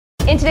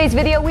In today's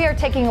video, we are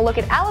taking a look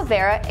at aloe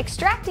vera,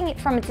 extracting it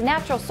from its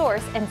natural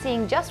source, and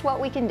seeing just what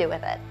we can do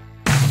with it.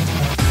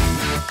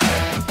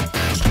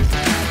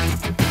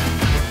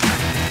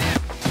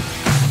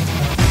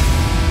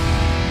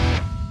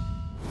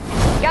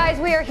 Guys,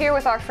 we are here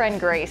with our friend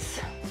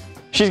Grace.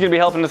 She's going to be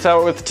helping us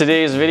out with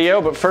today's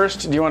video, but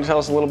first, do you want to tell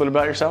us a little bit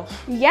about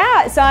yourself?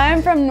 Yeah, so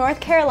I'm from North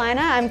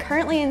Carolina. I'm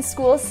currently in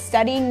school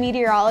studying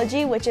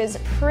meteorology, which is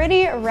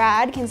pretty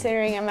rad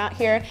considering I'm out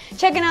here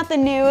checking out the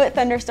new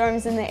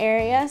thunderstorms in the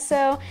area.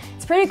 So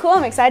it's pretty cool.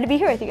 I'm excited to be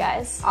here with you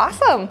guys.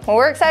 Awesome. Well,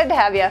 we're excited to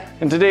have you.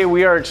 And today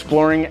we are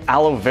exploring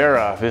aloe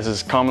vera. This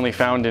is commonly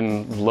found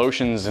in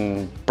lotions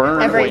and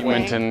burn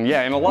ointment and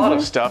in a lot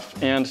of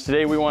stuff. And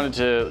today we wanted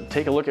to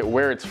take a look at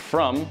where it's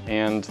from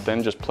and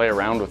then just play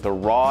around with the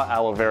raw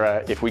aloe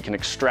vera if we can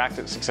extract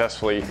it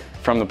successfully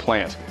from the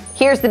plant.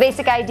 Here's the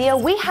basic idea.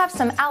 We have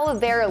some aloe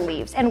vera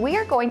leaves and we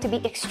are going to be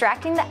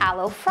extracting the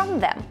aloe from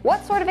them.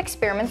 What sort of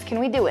experiments can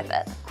we do with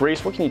it?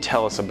 Grace, what can you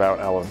tell us about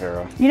aloe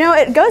vera? You know,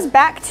 it goes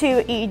back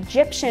to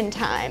Egyptian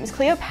times.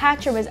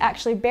 Cleopatra was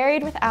actually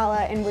buried with aloe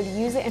and would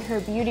use it in her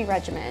beauty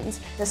regimens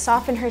to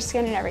soften her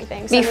skin and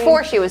everything. So,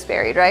 before she was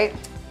buried, right?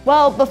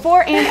 Well,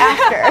 before and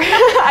after,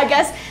 I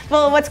guess.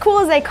 Well, what's cool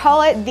is they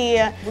call it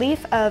the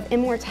leaf of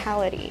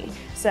immortality.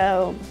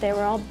 So they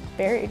were all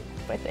buried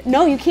with it.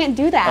 No, you can't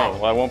do that. Oh,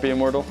 well, I won't be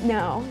immortal?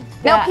 No.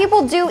 Now,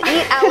 people do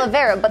eat aloe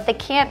vera, but they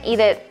can't eat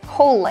it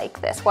whole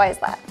like this. Why is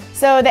that?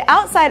 So the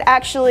outside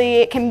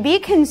actually can be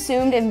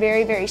consumed in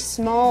very, very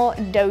small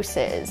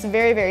doses.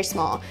 Very, very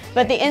small.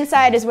 But the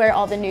inside is where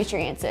all the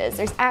nutrients is.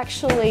 There's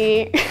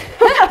actually,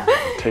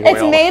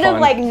 it's made of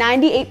like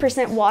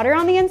 98% water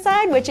on the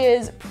inside, which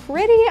is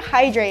pretty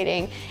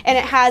hydrating. And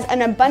it has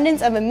an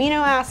abundance of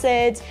amino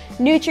acids,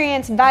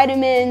 nutrients,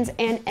 vitamins,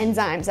 and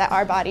enzymes that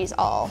our bodies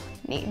all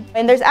need.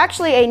 And there's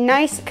actually a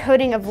nice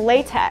coating of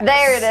latex.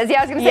 There it is.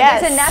 Yeah, I was gonna say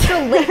there's a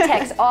natural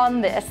latex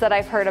on this that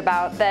I've heard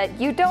about that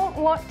you don't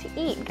want to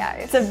eat,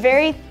 guys. It's a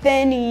very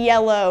thin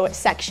yellow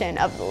section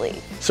of the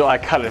leaf. So I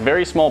cut a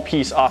very small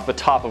piece off the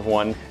top of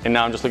one, and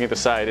now I'm just looking at the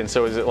side. And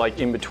so is it like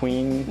in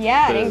between?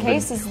 Yeah, it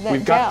encases the gel.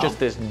 We've got just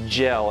this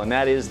gel, and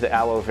that is the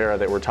aloe vera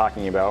that we're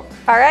talking about.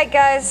 All right,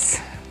 guys.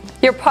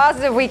 You're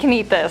positive we can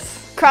eat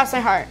this? Cross my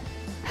heart.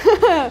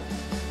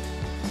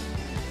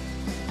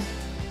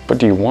 But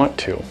do you want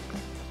to?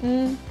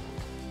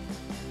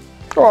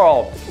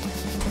 Oh.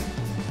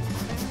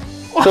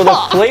 So the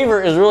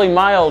flavor is really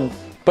mild,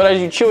 but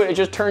as you chew it, it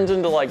just turns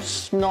into like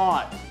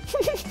snot.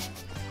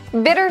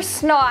 Bitter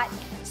snot.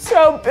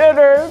 So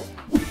bitter.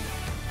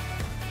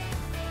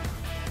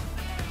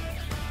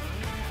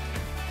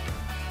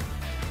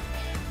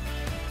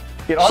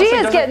 She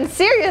is getting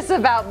serious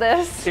about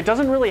this. It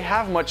doesn't really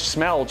have much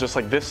smell, just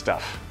like this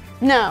stuff.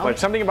 No. Like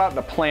something about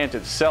the plant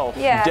itself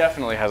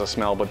definitely has a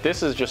smell, but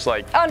this is just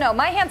like... Oh no,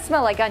 my hands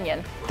smell like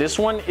onion. This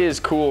one is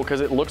cool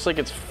because it looks like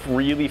it's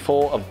really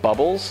full of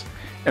bubbles.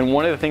 And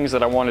one of the things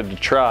that I wanted to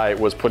try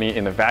was putting it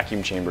in the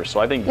vacuum chamber. So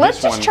I think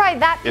let's this one just try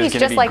that piece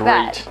just like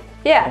that.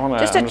 Yeah,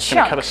 just a I'm just chunk.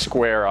 gonna cut a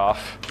square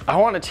off. I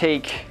want to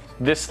take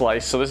this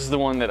slice. So this is the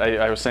one that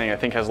I was saying I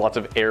think has lots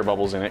of air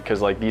bubbles in it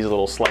because like these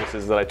little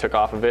slices that I took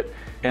off of it.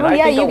 And I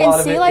think you a lot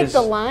can see of it like is,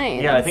 the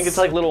lines. Yeah, I think it's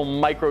like little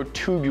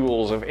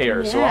microtubules of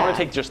air. So I want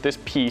to take just this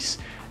piece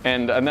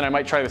and then I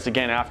might try this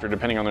again after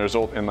depending on the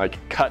result and like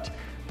cut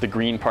the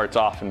green parts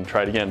off and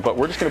try it again. But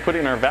we're just gonna put it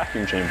in our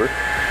vacuum chamber.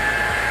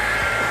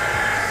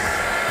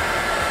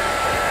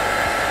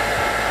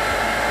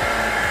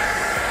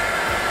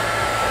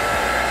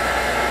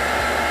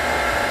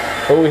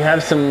 Oh, we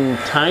have some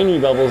tiny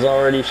bubbles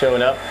already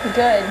showing up.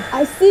 Good.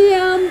 I see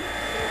them.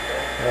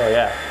 Oh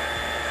yeah.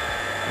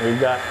 We've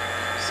got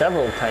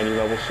several tiny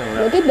bubbles showing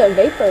up. Look at the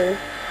vapor.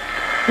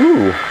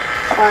 Ooh.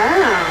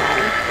 Wow.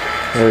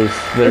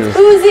 It's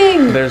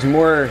oozing. There's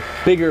more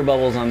bigger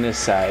bubbles on this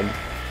side.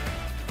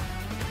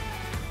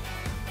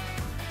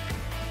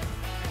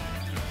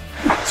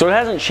 So it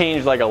hasn't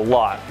changed like a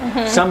lot.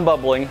 Some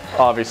bubbling,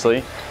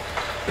 obviously,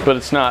 but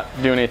it's not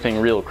doing anything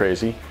real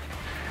crazy.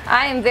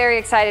 I am very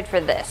excited for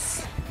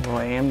this. Well,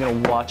 I am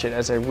gonna watch it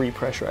as I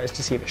repressurize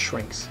to see if it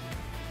shrinks.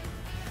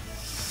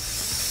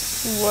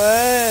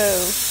 Whoa.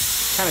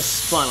 Kind of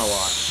spun a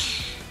lot.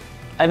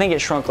 I think it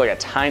shrunk like a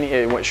tiny,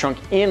 it shrunk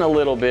in a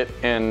little bit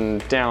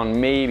and down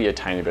maybe a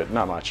tiny bit,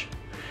 not much.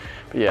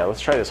 But yeah,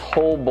 let's try this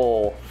whole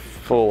bowl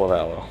full of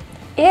aloe.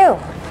 Ew.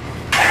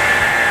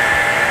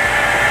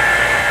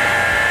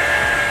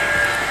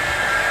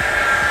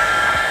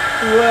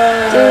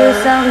 Whoa. Do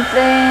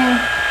something.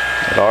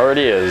 It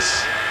already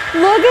is.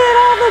 Look at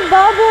all the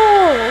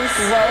bubbles.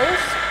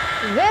 Gross.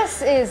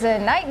 This is a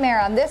nightmare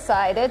on this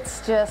side. It's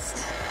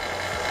just...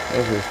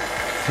 This is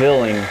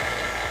filling.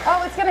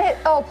 Oh, it's gonna hit,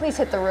 oh, please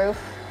hit the roof.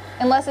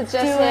 Unless it's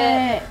just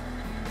hit.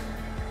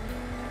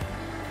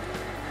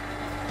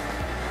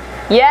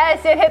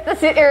 Yes, it hit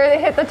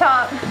the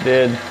top. It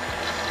did.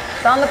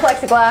 It's on the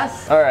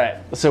plexiglass. All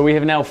right, so we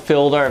have now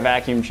filled our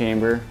vacuum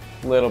chamber.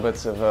 Little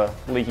bits of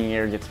leaking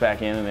air gets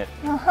back in and it,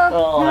 like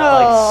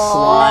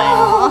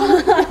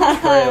slime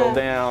trail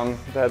down.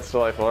 That's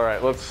delightful. All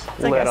right, let's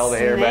let all the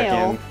air back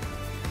in.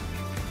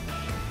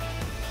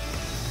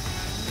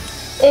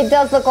 It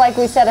does look like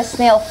we set a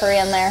snail free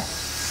in there.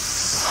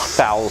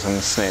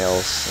 1,000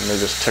 snails, and they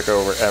just took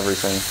over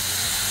everything.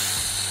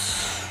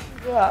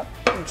 Yeah.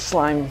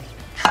 Slimy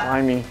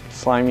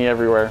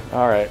everywhere.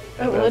 All right.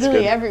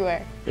 Literally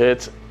everywhere.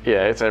 It's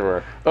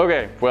everywhere.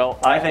 Okay, well,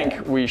 I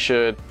think we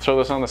should throw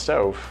this on the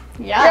stove.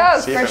 Yeah,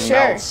 See if for it sure.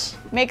 melts.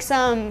 Make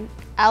some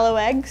aloe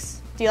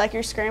eggs. Do you like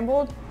your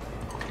scrambled?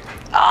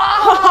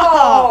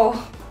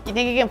 Oh! You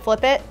think you can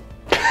flip it?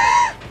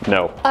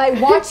 No. I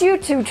want you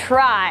to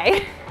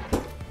try.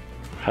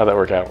 How'd that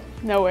work out?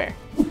 Nowhere.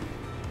 Go!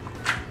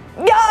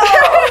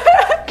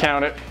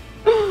 Count it.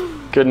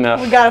 Good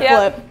enough. We gotta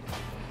flip.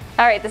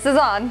 All right, this is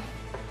on.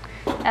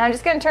 And I'm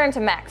just gonna turn to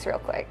max real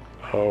quick.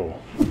 Oh,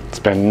 it's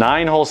been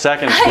 9 whole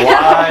seconds.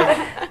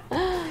 Why?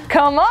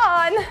 Come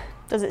on.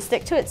 Does it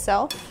stick to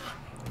itself?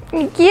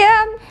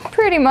 Yeah,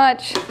 pretty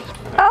much.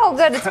 Oh,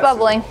 good, it's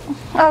bubbling.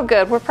 Oh,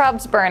 good, we're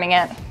probably burning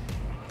it.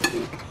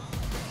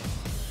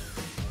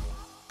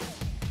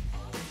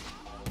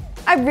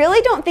 I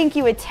really don't think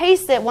you would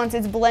taste it once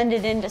it's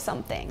blended into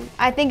something.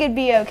 I think it'd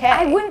be okay.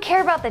 I wouldn't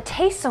care about the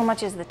taste so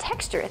much as the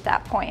texture at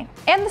that point.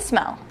 And the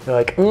smell. You're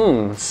like,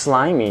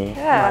 slimy.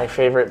 Yeah. My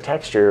favorite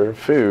texture of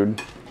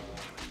food.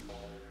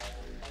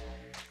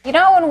 You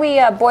know when we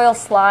boil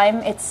slime,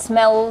 it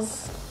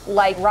smells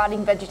like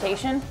rotting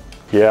vegetation?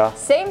 Yeah.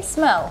 Same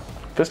smell.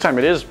 This time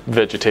it is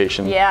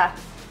vegetation. Yeah.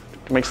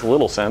 It makes a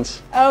little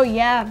sense. Oh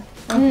yeah.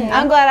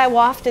 I'm glad I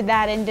wafted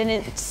that and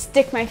didn't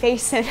stick my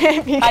face in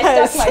it because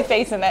I stuck my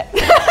face in it.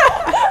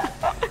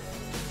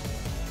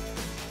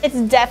 It's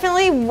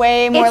definitely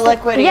way more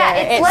liquidier. Yeah,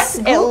 it's less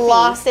it goopy.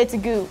 lost its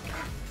goop.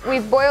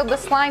 We've boiled the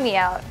slimy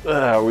out.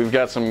 We've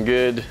got some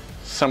good,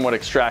 somewhat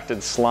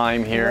extracted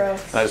slime here.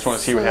 Gross. I just want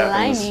to see what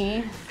happens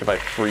Slimy. if I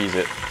freeze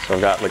it. So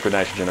I've got liquid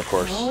nitrogen, of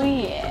course. Oh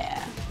yeah.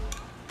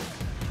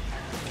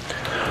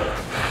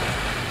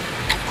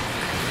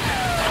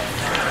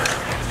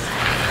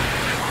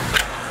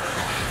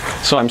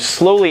 So I'm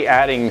slowly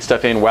adding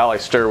stuff in while I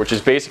stir, which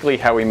is basically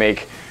how we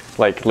make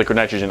like liquid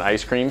nitrogen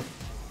ice cream.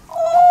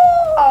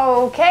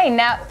 Okay,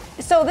 now,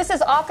 so this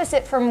is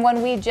opposite from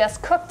when we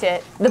just cooked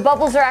it. The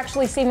bubbles are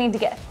actually seeming to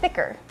get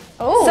thicker.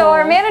 Oh. So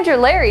our manager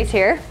Larry's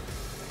here.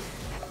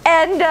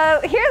 And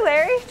here,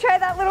 Larry, try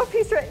that little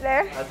piece right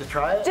there. I have to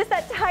try it? Just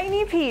that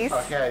tiny piece.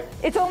 Okay.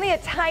 It's only a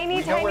tiny,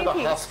 We know tiny where the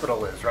piece.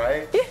 hospital is,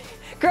 right?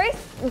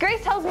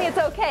 Grace tells me it's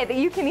okay, that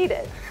you can eat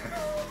it.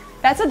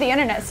 That's what the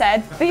internet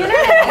said. The internet.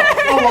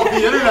 Oh, well,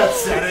 the internet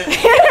said it. The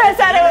internet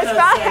said it was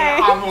Internet said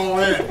fine. I'm all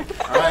in.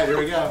 All right, here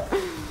we go.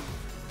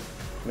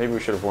 Maybe we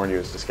should have warned you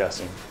it's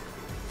disgusting.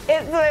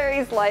 It's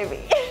very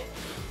slimy.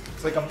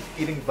 It's like I'm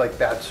eating like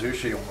bad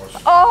sushi almost.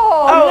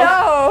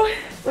 Oh,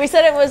 We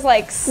said it was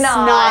like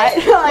snot.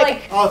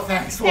 Like, Oh,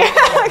 thanks. Well,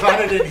 I'm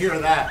glad I didn't hear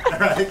that,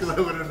 right? Because I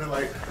would have been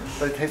like,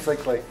 but it tastes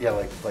like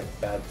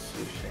bad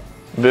sushi.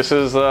 This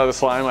is the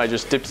slime. I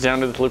just dipped it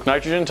down to the liquid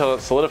nitrogen until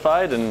it's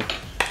solidified, and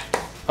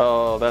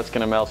oh, that's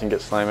gonna melt and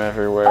get slime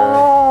everywhere.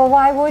 oh,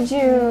 why would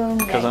you?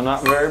 Because I'm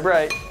not very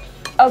bright.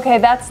 Okay,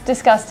 that's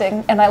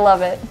disgusting, and I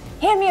love it.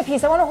 Hand me a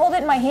piece. I want to hold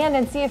it in my hand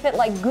and see if it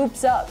like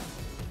goops up.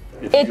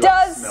 It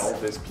does. Smell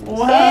this piece. It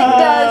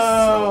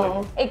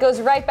does. It goes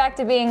right back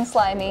to being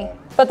slimy.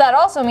 But that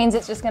also means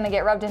it's just going to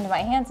get rubbed into my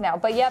hands now.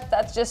 But yep,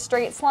 that's just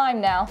straight slime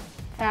now.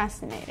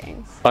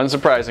 Fascinating.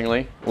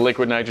 Unsurprisingly,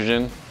 liquid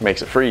nitrogen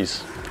makes it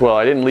freeze. Well,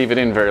 I didn't leave it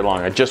in very long.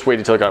 I just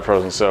waited till it got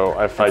frozen. So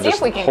if I See if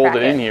just we can hold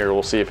crack it in it. here,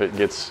 we'll see if it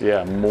gets,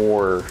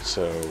 more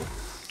so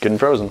good and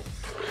frozen.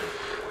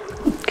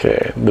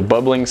 Okay, the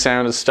bubbling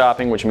sound is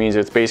stopping, which means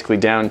it's basically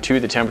down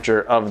to the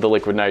temperature of the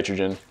liquid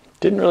nitrogen.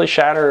 Didn't really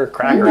shatter or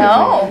crack or anything.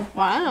 No.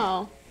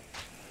 Wow.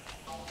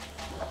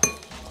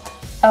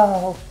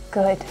 Oh,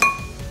 good.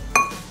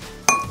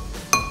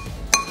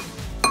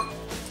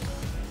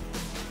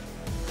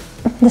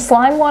 The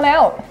slime won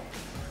out.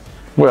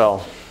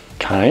 Well,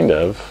 kind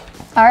of.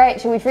 All right,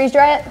 should we freeze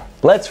dry it?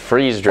 Let's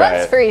freeze dry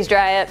Let's it. freeze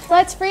dry it.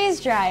 Let's freeze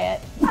dry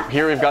it.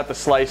 Here we've got the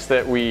slice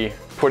that we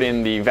put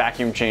in the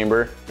vacuum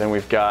chamber. Then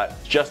we've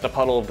got just a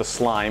puddle of the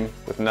slime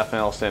with nothing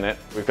else in it.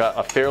 We've got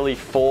a fairly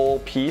full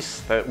piece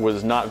that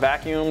was not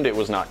vacuumed, it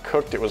was not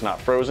cooked, it was not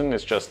frozen,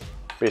 it's just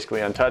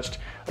basically untouched.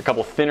 A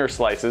couple thinner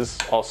slices,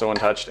 also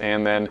untouched,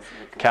 and then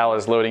Cal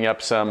is loading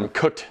up some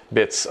cooked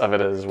bits of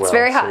it as well. It's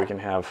very hot. So we can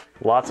have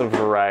lots of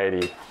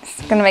variety.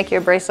 I'm gonna make you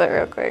a bracelet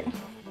real quick.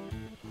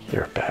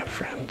 You're a bad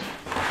friend.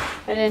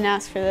 I didn't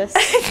ask for this.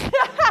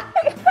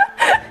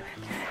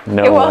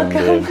 No You're one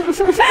welcome.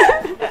 did.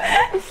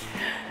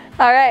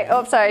 All right,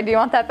 oh, sorry, do you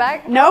want that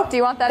back? Nope. Do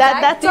you want that back?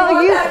 That's Do you all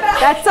want you. that back?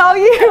 That's all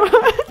you.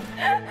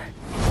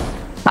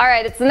 All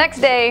right, it's the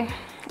next day,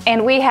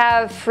 and we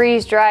have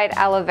freeze-dried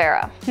aloe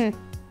vera. It's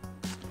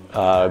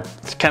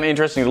kind of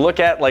interesting to look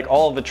at, like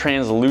all of the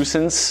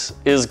translucence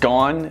is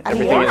gone.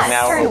 Everything yeah, is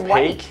now it's turned opaque.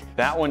 white.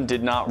 That one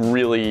did not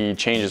really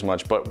change as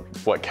much, but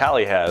what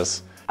Callie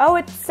has, Oh,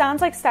 it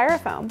sounds like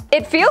styrofoam.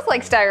 It feels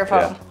like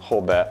styrofoam.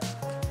 hold that.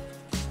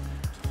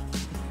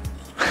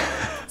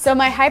 So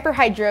my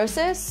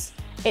hyperhidrosis,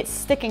 it's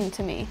sticking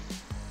to me.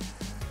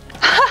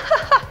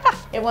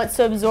 It wants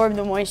to absorb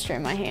the moisture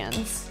in my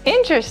hands.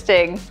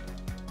 Interesting.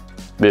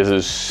 This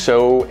is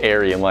so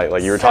airy and light.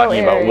 Like you were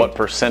talking about what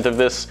 % of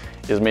this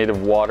is made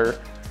of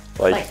water.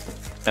 Like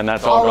and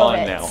that's all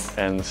gone now.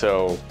 And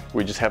so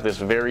we just have this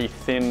very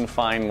thin,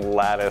 fine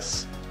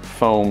lattice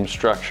foam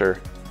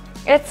structure.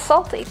 It's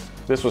salty.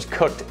 This was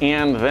cooked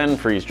and then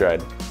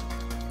freeze-dried.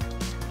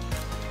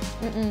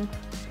 I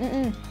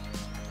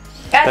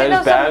didn't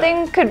know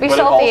something could be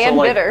salty and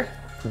bitter.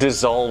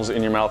 Dissolves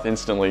in your mouth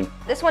instantly.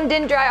 This one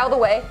didn't dry all the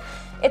way.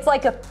 It's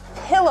like a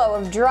pillow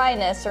of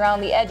dryness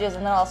around the edges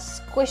and then all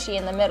squishy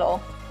in the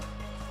middle.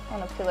 I'm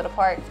gonna peel it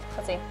apart.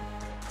 Let's see.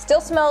 Still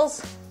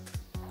smells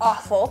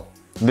awful.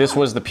 This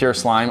was the pure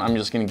slime. I'm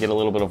just gonna get a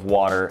little bit of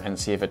water and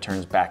see if it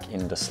turns back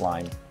into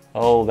slime.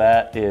 Oh,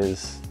 that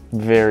is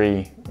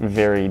very,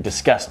 very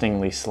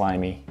disgustingly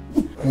slimy.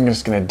 I'm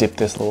just gonna dip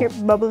this little.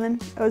 You're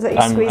bubbling. Oh, is that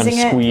you squeezing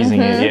it? I'm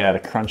squeezing it, yeah, to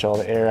crunch all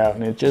the air out,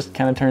 and it just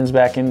kind of turns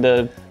back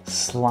into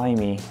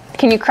slimy.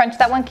 Can you crunch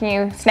that one? Can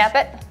you snap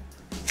it?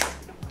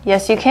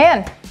 Yes, you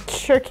can.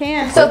 Sure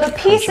can. So the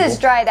pieces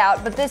dried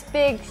out, but this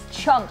big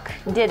chunk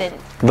didn't.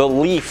 The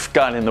leaf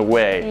got in the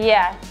way.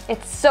 Yeah,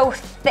 it's so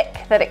thick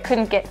that it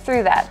couldn't get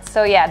through that.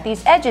 So yeah,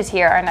 these edges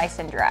here are nice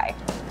and dry.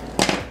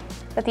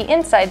 But the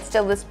inside's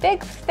still this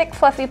big, thick,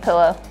 fluffy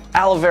pillow.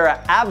 Aloe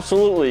vera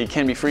absolutely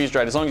can be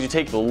freeze-dried as long as you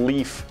take the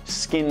leaf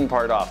skin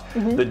part off.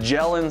 The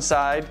gel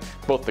inside,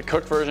 both the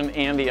cooked version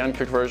and the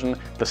uncooked version,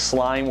 the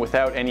slime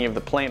without any of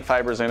the plant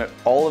fibers in it,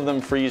 all of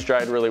them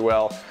freeze-dried really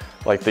well.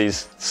 Like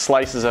these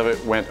slices of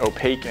it went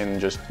opaque and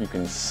just, you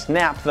can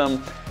snap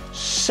them.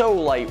 So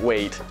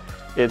lightweight.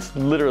 It's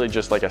literally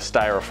just like a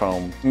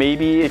styrofoam.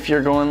 Maybe if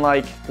you're going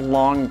like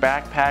long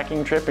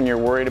backpacking trip and you're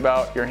worried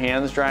about your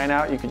hands drying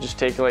out, you could just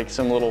take like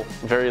some little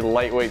very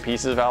lightweight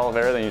pieces of aloe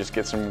vera, then you just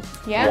get some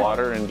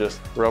water and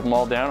just rub them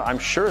all down. I'm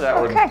sure that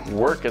would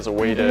work as a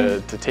way to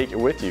take it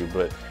with you,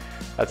 but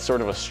that's sort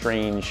of a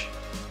strange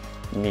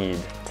need.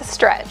 It's a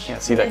stretch.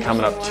 Can't see that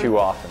coming up too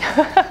often.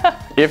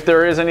 If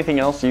there is anything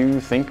else you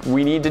think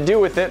we need to do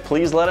with it,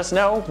 please let us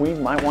know. We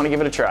might want to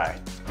give it a try.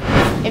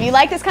 If you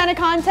like this kind of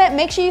content,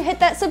 make sure you hit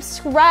that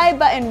subscribe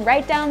button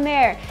right down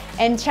there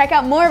and check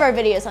out more of our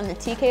videos on the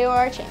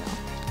TKOR channel.